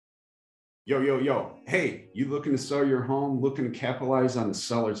Yo. Hey, you looking to sell your home, looking to capitalize on the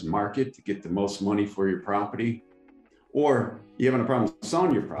seller's market to get the most money for your property? Or you having a problem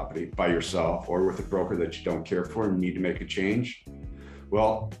selling your property by yourself or with a broker that you don't care for and need to make a change?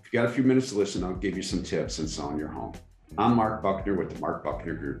 Well, if you got a few minutes to listen, I'll give you some tips on selling your home. I'm Mark Buckner with the Mark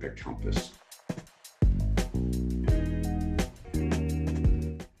Buckner Group at Compass.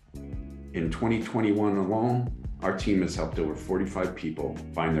 In 2021 alone, our team has helped over 45 people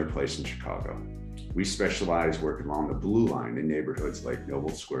find their place in Chicago. We specialize working along the blue line in neighborhoods like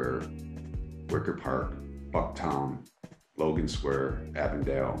Noble Square, Wicker Park, Bucktown, Logan Square,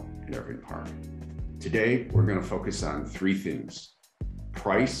 Avondale, and Irving Park. Today, we're going to focus on three things: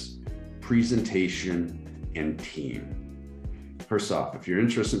 price, presentation, and team. First off, if you're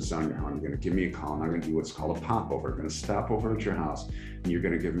interested in selling your home, you're going to give me a call and I'm going to do what's called a popover. I'm going to stop over at your house and you're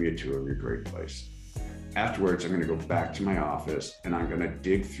going to give me a tour of your great place. Afterwards, I'm going to go back to my office and I'm going to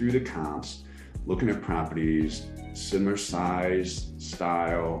dig through the comps, looking at properties, similar size,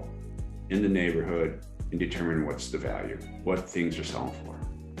 style, in the neighborhood, and determine what's the value, what things are selling for.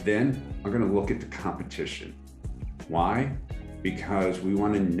 Then I'm going to look at the competition. Why? Because we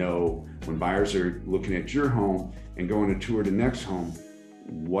want to know when buyers are looking at your home and going to tour the next home,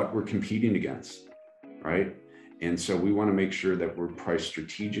 what we're competing against, right? And so we want to make sure that we're priced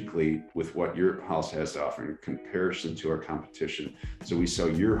strategically with what your house has to offer in comparison to our competition. So we sell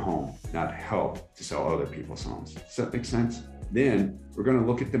your home, not help to sell other people's homes. Does that make sense? Then we're going to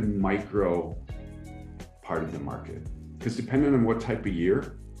look at the micro part of the market, because depending on what type of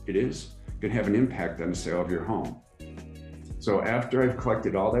year it is, it can have an impact on the sale of your home. So after I've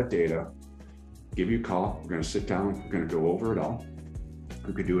collected all that data, give you a call. We're going to sit down. We're going to go over it all.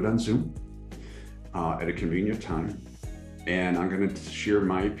 We could do it on Zoom at a convenient time. And I'm going to share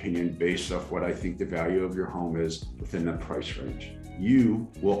my opinion based off what I think the value of your home is within the price range. You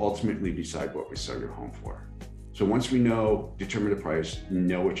will ultimately decide what we sell your home for. So once we determine the price,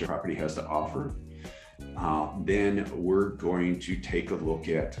 know what your property has to offer, then we're going to take a look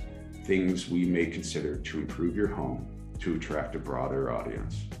at things we may consider to improve your home to attract a broader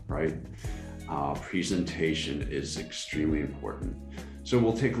audience, right? Presentation is extremely important. So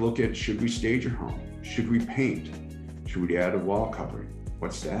we'll take a look at, should we stage your home? Should we paint? Should we add a wall covering?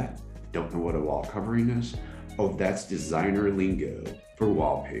 What's that? Don't know what a wall covering is? Oh, that's designer lingo for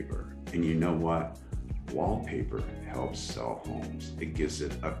wallpaper. And you know what? Wallpaper helps sell homes. It gives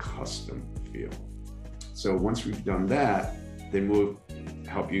it a custom feel. So once we've done that, then we'll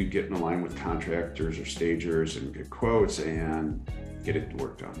help you get in line with contractors or stagers and get quotes and get it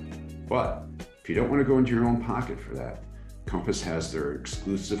work done. But if you don't want to go into your own pocket for that, Compass has their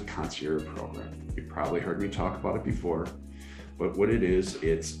exclusive concierge program. You've probably heard me talk about it before, but what it is,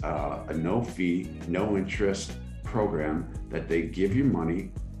 it's a no fee, no interest program that they give you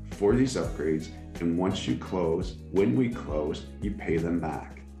money for these upgrades. And once you close, when we close, you pay them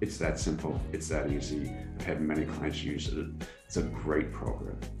back. It's that simple. It's that easy. I've had many clients use it. It's a great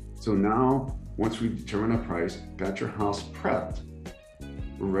program. So now, once we determine a price, got your house prepped,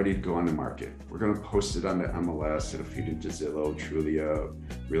 we're ready to go on the market. We're going to post it on the MLS. It'll feed into Zillow, Trulia,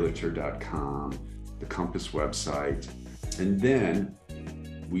 Realtor.com, the Compass website. And then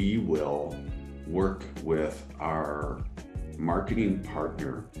we will work with our marketing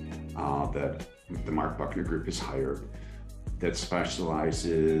partner that the Mark Buckner Group has hired, that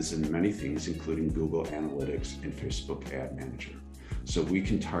specializes in many things, including Google Analytics and Facebook Ad Manager. So we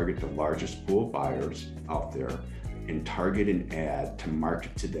can target the largest pool of buyers out there and target an ad to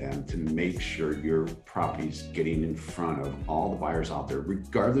market to them to make sure your property's getting in front of all the buyers out there,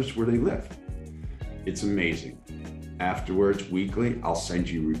 regardless where they live. It's amazing. Afterwards, weekly, I'll send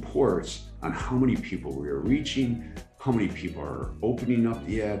you reports on how many people we are reaching, how many people are opening up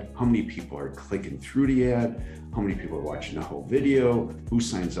the ad, how many people are clicking through the ad, how many people are watching the whole video, who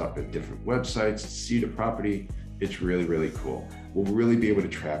signs up at different websites to see the property. It's really, really cool. We'll really be able to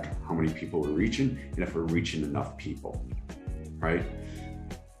track how many people we're reaching and if we're reaching enough people, right?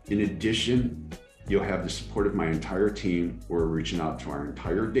 In addition, you'll have the support of my entire team. We're reaching out to our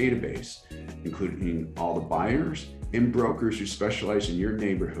entire database, including all the buyers and brokers who specialize in your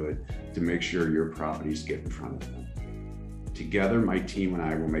neighborhood to make sure your properties get in front of them. Together, my team and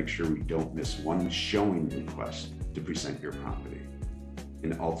I will make sure we don't miss one showing request to present your property.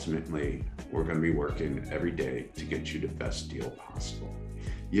 And ultimately, we're going to be working every day to get you the best deal possible.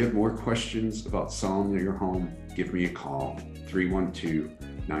 You have more questions about selling your home, give me a call,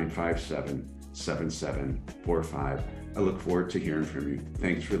 312-957-7745. I look forward to hearing from you.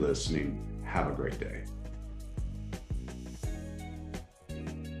 Thanks for listening. Have a great day.